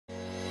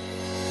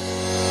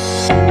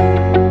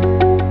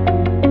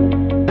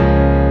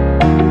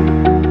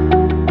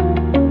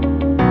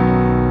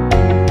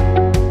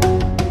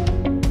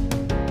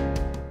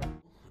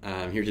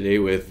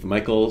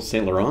Michael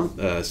St.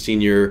 Laurent,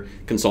 Senior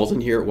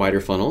Consultant here at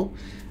Widerfunnel,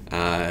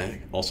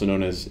 also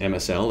known as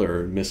MSL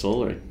or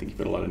Missile, or I think you've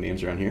got a lot of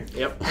names around here.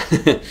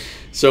 Yep.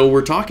 So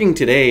we're talking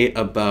today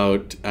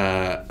about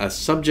a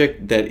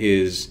subject that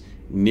is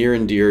near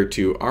and dear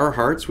to our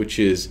hearts, which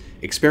is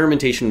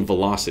experimentation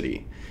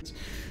velocity.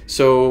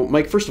 So,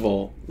 Mike, first of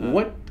all,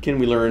 what can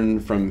we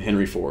learn from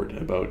Henry Ford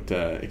about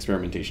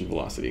experimentation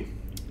velocity?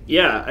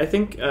 Yeah, I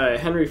think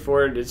Henry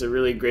Ford is a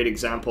really great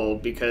example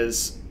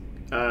because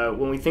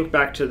when we think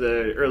back to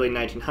the early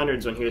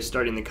 1900s when he was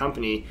starting the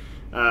company,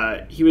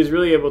 he was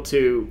really able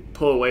to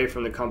pull away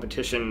from the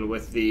competition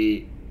with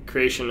the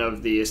creation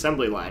of the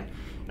assembly line.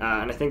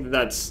 And I think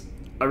that's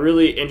a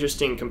really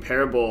interesting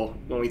comparable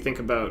when we think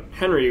about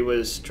Henry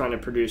was trying to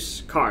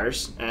produce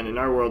cars, and in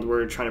our world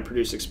we're trying to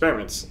produce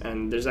experiments,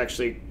 and there's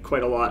actually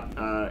quite a lot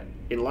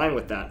in line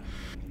with that.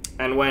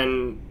 And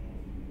when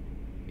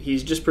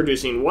he's just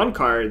producing one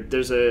car,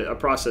 there's a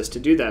process to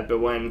do that, but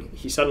when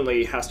he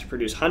suddenly has to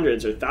produce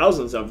hundreds or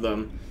thousands of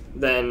them,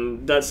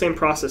 then that same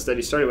process that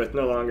he started with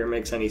no longer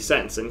makes any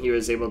sense, and he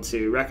was able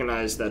to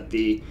recognize that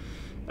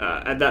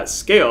at that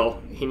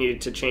scale he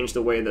needed to change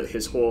the way that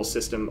his whole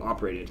system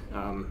operated.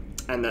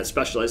 And that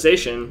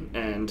specialization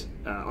and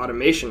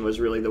automation was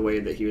really the way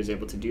that he was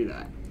able to do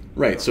that.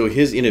 Right, so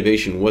his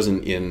innovation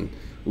wasn't in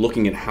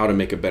looking at how to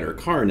make a better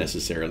car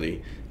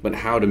necessarily, but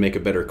how to make a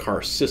better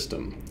car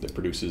system that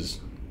produces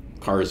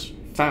cars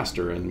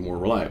faster and more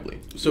reliably.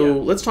 So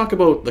let's talk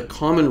about the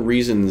common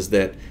reasons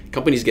that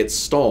companies get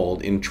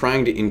stalled in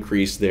trying to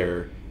increase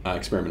their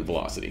experiment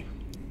velocity.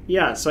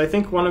 Yeah, so I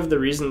think one of the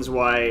reasons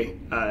why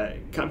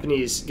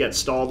companies get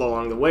stalled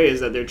along the way is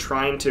that they're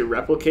trying to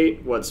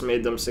replicate what's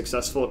made them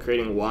successful,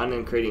 creating 1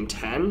 and creating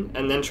 10,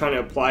 and then trying to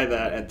apply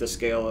that at the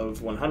scale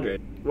of 100.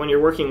 When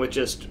you're working with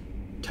just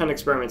 10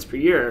 experiments per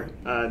year,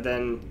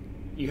 then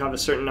you have a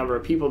certain number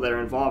of people that are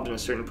involved in a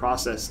certain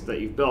process that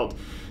you've built.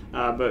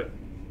 But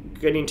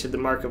getting to the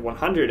mark of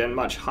 100 and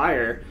much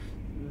higher,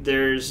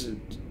 there's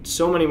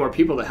so many more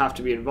people that have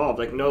to be involved.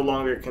 Like, no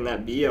longer can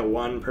that be a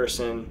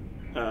one-person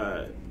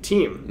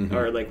team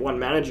or like one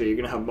manager. You're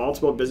going to have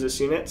multiple business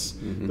units.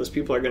 Those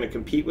people are going to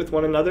compete with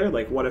one another.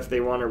 Like, what if they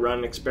want to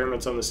run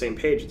experiments on the same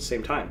page at the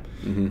same time?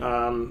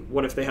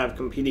 What if they have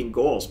competing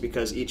goals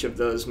because each of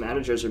those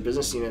managers or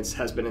business units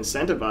has been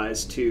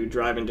incentivized to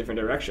drive in different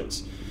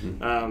directions?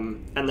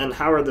 And then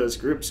how are those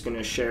groups going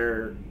to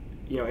share,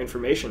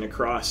 information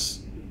across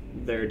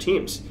their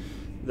teams?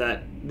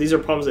 That these are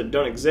problems that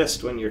don't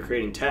exist when you're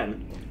creating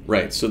 10.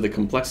 Right, so the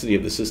complexity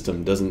of the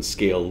system doesn't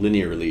scale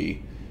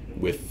linearly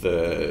with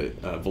the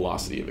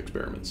velocity of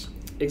experiments.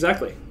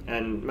 Exactly,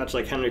 and much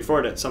like Henry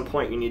Ford, at some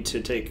point you need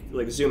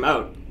to zoom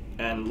out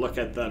and look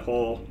at that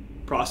whole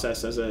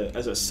process as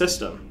a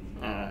system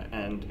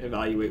and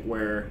evaluate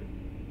where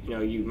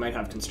you might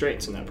have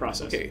constraints in that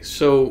process. Okay,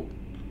 so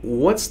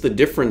what's the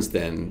difference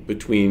then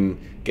between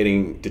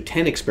getting to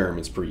 10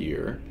 experiments per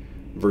year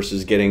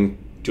versus getting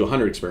to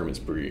 100 experiments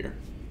per year?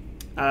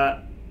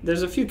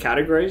 There's a few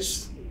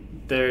categories.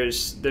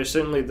 There's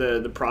certainly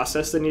the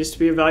process that needs to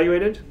be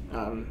evaluated,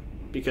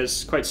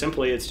 because quite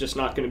simply it's just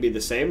not going to be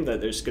the same,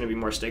 that there's going to be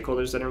more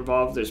stakeholders that are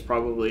involved. There's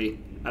probably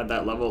at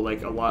that level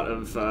like a lot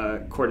of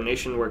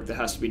coordination work that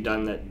has to be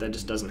done that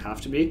just doesn't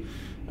have to be.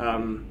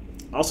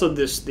 Also,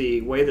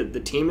 the way that the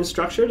team is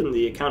structured and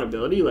the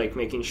accountability, like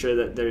making sure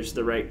that there's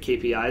the right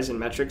KPIs and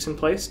metrics in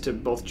place to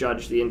both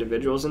judge the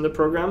individuals in the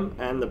program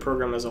and the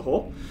program as a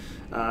whole,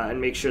 and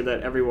make sure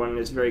that everyone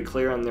is very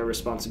clear on their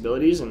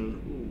responsibilities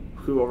and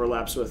who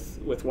overlaps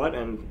with what,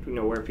 and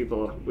where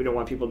we don't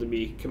want people to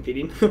be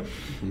competing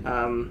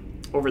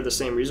over the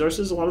same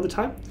resources a lot of the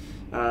time.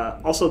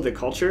 Also, the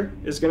culture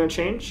is going to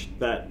change.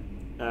 That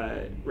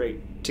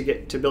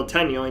to build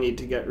 10, you only need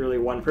to get really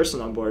one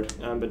person on board,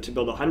 but to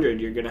build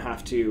 100, you're going to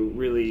have to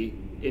really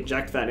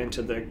inject that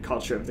into the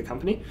culture of the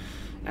company,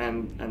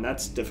 and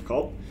that's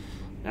difficult.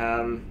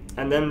 And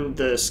then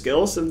the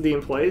skills of the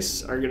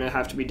employees are going to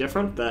have to be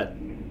different. That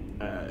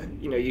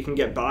you can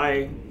get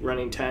by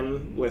running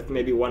 10 with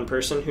maybe one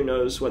person who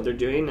knows what they're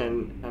doing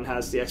and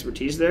has the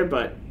expertise there,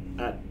 but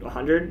at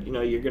 100,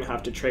 you're going to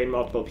have to train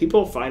multiple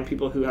people, find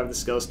people who have the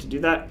skills to do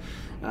that,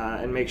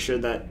 and make sure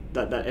that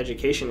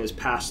education is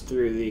passed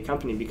through the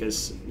company,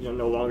 because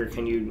no longer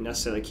can you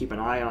necessarily keep an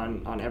eye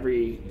on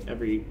every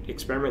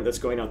experiment that's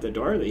going out the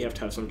door. That you have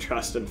to have some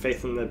trust and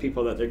faith in the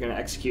people that they're going to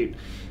execute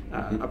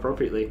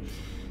appropriately.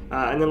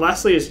 And then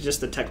lastly is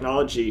just the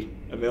technology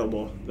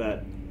available.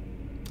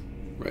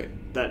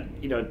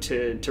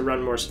 To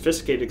run more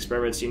sophisticated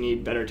experiments, you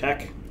need better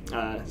tech,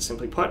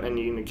 simply put, and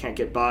you can't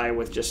get by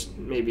with just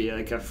maybe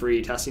like a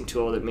free testing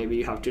tool. That maybe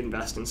you have to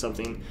invest in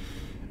something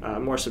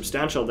more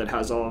substantial that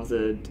has all of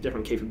the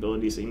different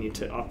capabilities that you need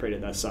to operate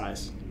at that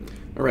size.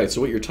 All right, so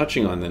what you're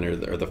touching on then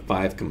are the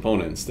 5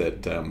 components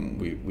that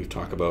we've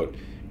talked about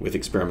with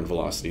experiment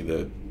velocity: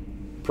 the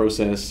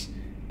process,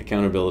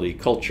 accountability,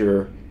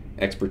 culture,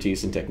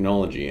 expertise, and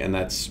technology. And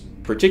that's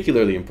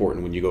particularly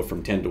important when you go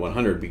from 10 to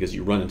 100, because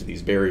you run into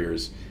these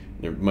barriers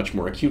much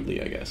more acutely,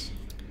 I guess.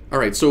 All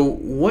right, so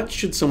what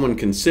should someone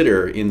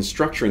consider in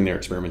structuring their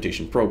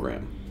experimentation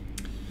program?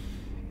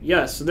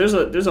 Yeah, so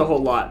there's a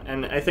whole lot,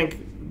 and I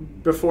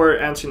think before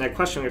answering that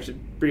question, we have to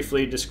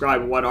briefly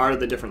describe what are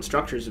the different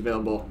structures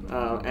available.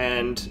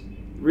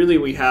 And really,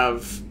 we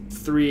have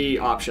three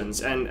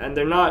options, and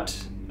they're not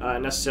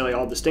necessarily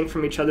all distinct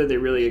from each other. They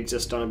really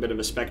exist on a bit of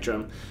a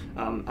spectrum.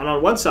 And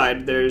on one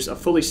side, there's a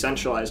fully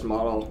centralized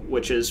model,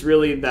 which is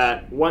really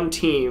that one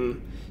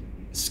team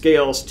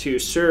scales to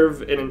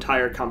serve an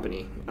entire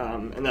company.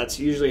 And that's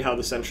usually how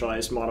the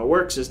centralized model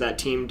works, is that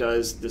team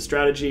does the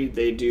strategy,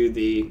 they do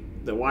the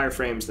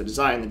wireframes, the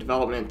design, the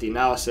development, the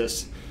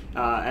analysis,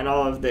 and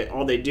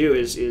all they do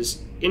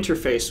is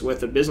interface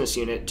with a business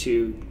unit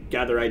to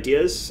gather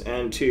ideas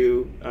and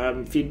to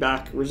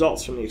feedback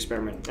results from the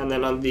experiment. And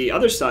then on the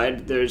other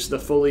side, there's the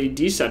fully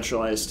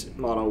decentralized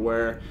model,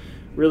 where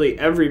really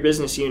every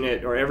business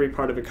unit or every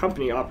part of a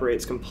company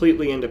operates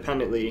completely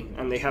independently,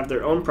 and they have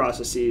their own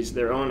processes,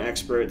 their own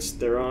experts,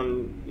 their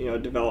own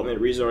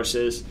development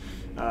resources,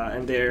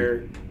 and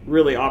they're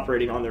really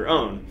operating on their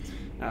own.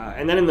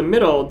 And then in the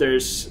middle,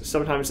 there's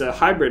sometimes a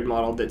hybrid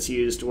model that's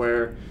used,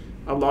 where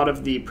a lot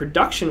of the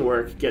production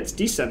work gets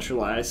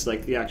decentralized,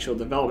 like the actual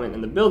development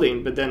and the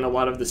building, but then a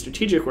lot of the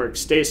strategic work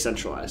stays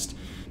centralized.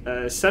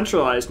 A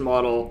centralized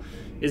model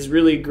is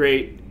really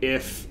great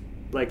if,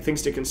 like,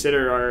 things to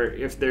consider are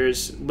if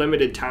there's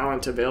limited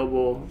talent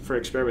available for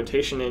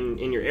experimentation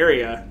in your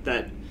area,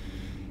 that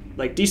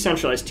like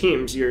decentralized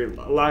teams, you're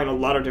allowing a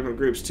lot of different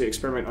groups to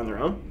experiment on their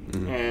own.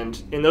 Mm-hmm.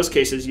 And in those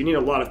cases, you need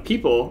a lot of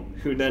people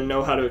who then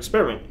know how to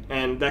experiment,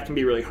 and that can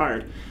be really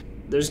hard.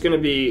 There's going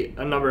to be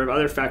a number of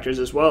other factors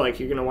as well, like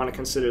you're going to want to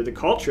consider the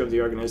culture of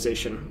the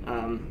organization.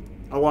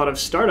 A lot of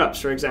startups,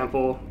 for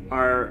example,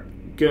 are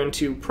going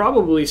to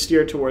probably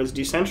steer towards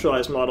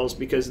decentralized models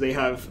because they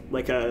have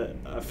like a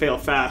fail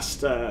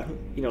fast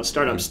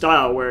startup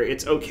style, where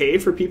it's okay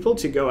for people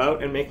to go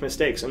out and make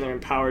mistakes and they're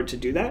empowered to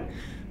do that.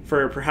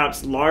 For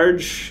perhaps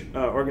large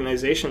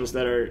organizations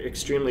that are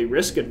extremely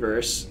risk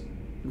adverse,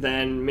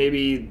 then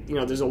maybe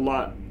there's a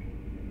lot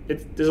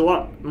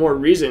more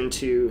reason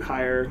to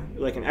hire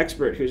like an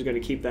expert who's going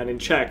to keep that in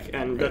check,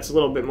 and that's a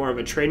little bit more of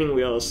a training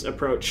wheels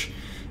approach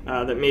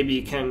that maybe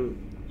you can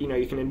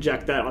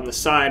inject that on the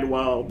side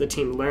while the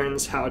team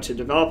learns how to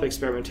develop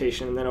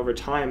experimentation, and then over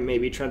time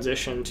maybe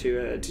transition to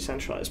a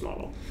decentralized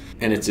model.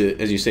 And it's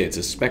as you say, it's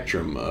a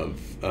spectrum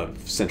of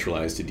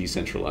centralized to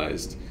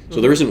decentralized. So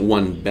there isn't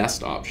one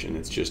best option.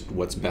 It's just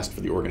what's best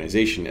for the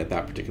organization at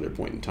that particular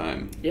point in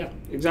time. Yeah,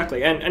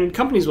 exactly. And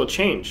companies will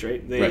change,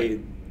 right?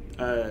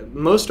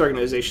 Most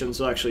organizations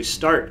will actually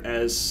start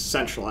as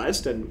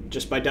centralized, and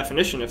just by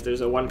definition, if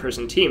there's a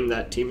one-person team,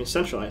 that team is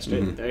centralized.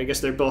 Right? Mm-hmm. I guess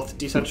they're both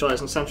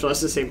decentralized and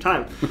centralized at the same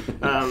time.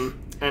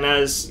 And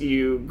as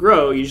you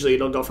grow, usually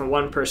it'll go from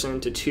one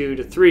person to 2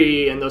 to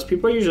 3, and those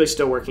people are usually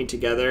still working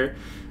together.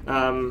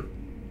 And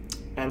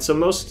so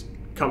most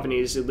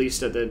companies, at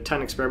least at the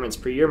 10 experiments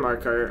per year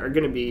mark, are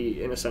going to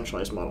be in a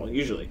centralized model,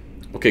 usually.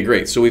 Okay,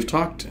 great. So we've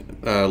talked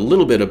a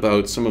little bit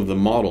about some of the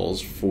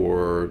models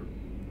for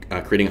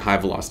creating a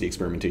high-velocity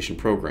experimentation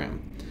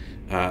program.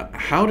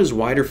 How does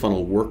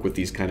Widerfunnel work with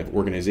these kind of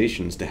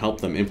organizations to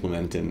help them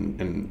implement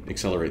and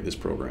accelerate this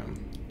program?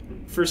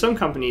 For some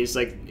companies,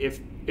 like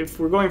if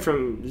we're going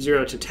from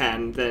 0 to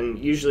 10, then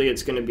usually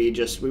it's going to be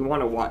just, we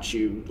want to watch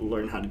you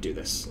learn how to do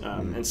this.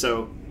 And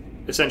so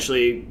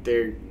essentially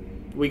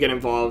we get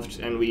involved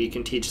and we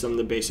can teach them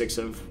the basics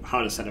of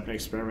how to set up an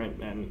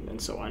experiment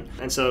and so on.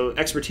 And so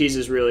expertise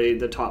is really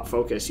the top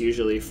focus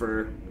usually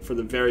for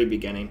the very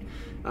beginning.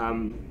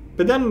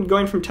 But then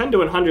going from 10 to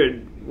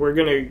 100, we're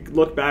going to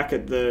look back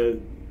at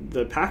the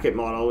packet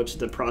model, which is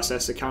the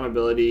process,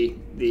 accountability,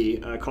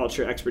 the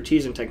culture,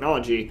 expertise, and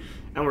technology,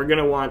 and we're going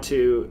to want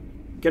to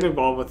get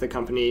involved with the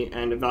company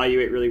and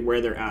evaluate really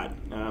where they're at.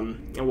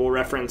 And we'll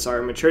reference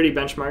our maturity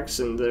benchmarks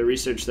and the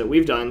research that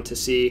we've done to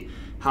see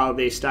how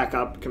they stack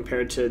up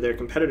compared to their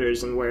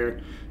competitors and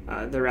where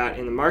they're at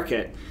in the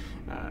market.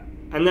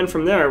 And then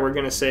from there, we're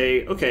going to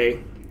say, okay,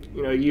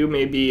 you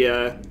may be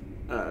a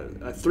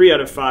 3 out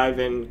of 5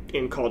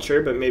 in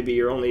culture, but maybe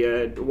you're only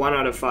a 1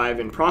 out of 5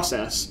 in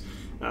process.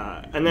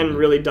 And then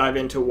really dive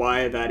into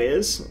why that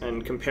is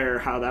and compare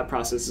how that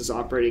process is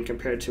operating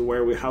compared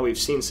to how we've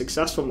seen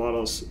successful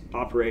models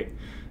operate.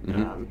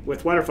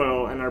 With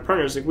Widerfunnel and our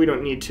partners, like, we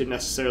don't need to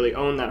necessarily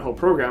own that whole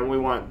program. We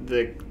want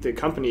the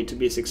company to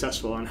be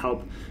successful and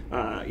help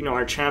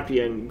our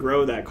champion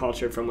grow that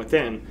culture from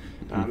within,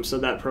 so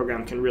that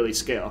program can really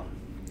scale.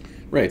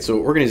 Right. So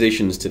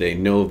organizations today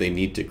know they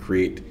need to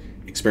create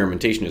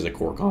experimentation as a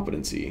core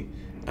competency.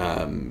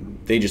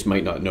 They just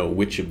might not know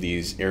which of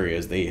these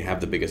areas they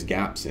have the biggest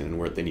gaps in and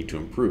where they need to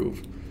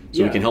improve.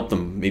 So we can help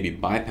them maybe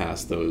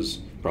bypass those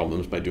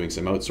problems by doing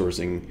some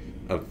outsourcing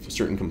of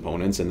certain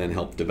components and then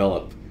help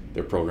develop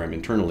their program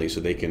internally so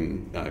they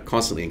can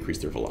constantly increase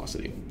their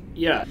velocity.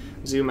 Yeah,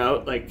 zoom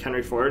out like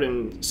Henry Ford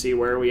and see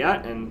where are we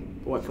at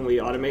and what can we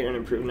automate and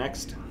improve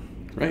next.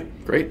 Right,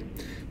 great.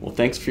 Well,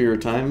 thanks for your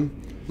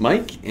time,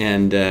 Mike.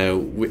 And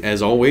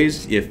as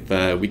always, if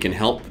we can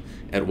help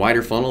at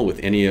Widerfunnel with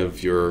any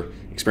of your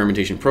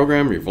experimentation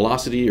program, your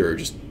velocity, or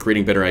just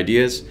creating better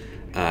ideas,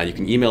 you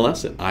can email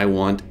us at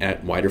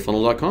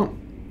iwant@widerfunnel.com.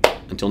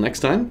 until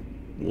next time,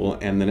 we'll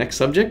end the next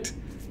subject.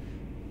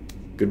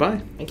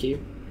 Goodbye. Thank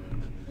you.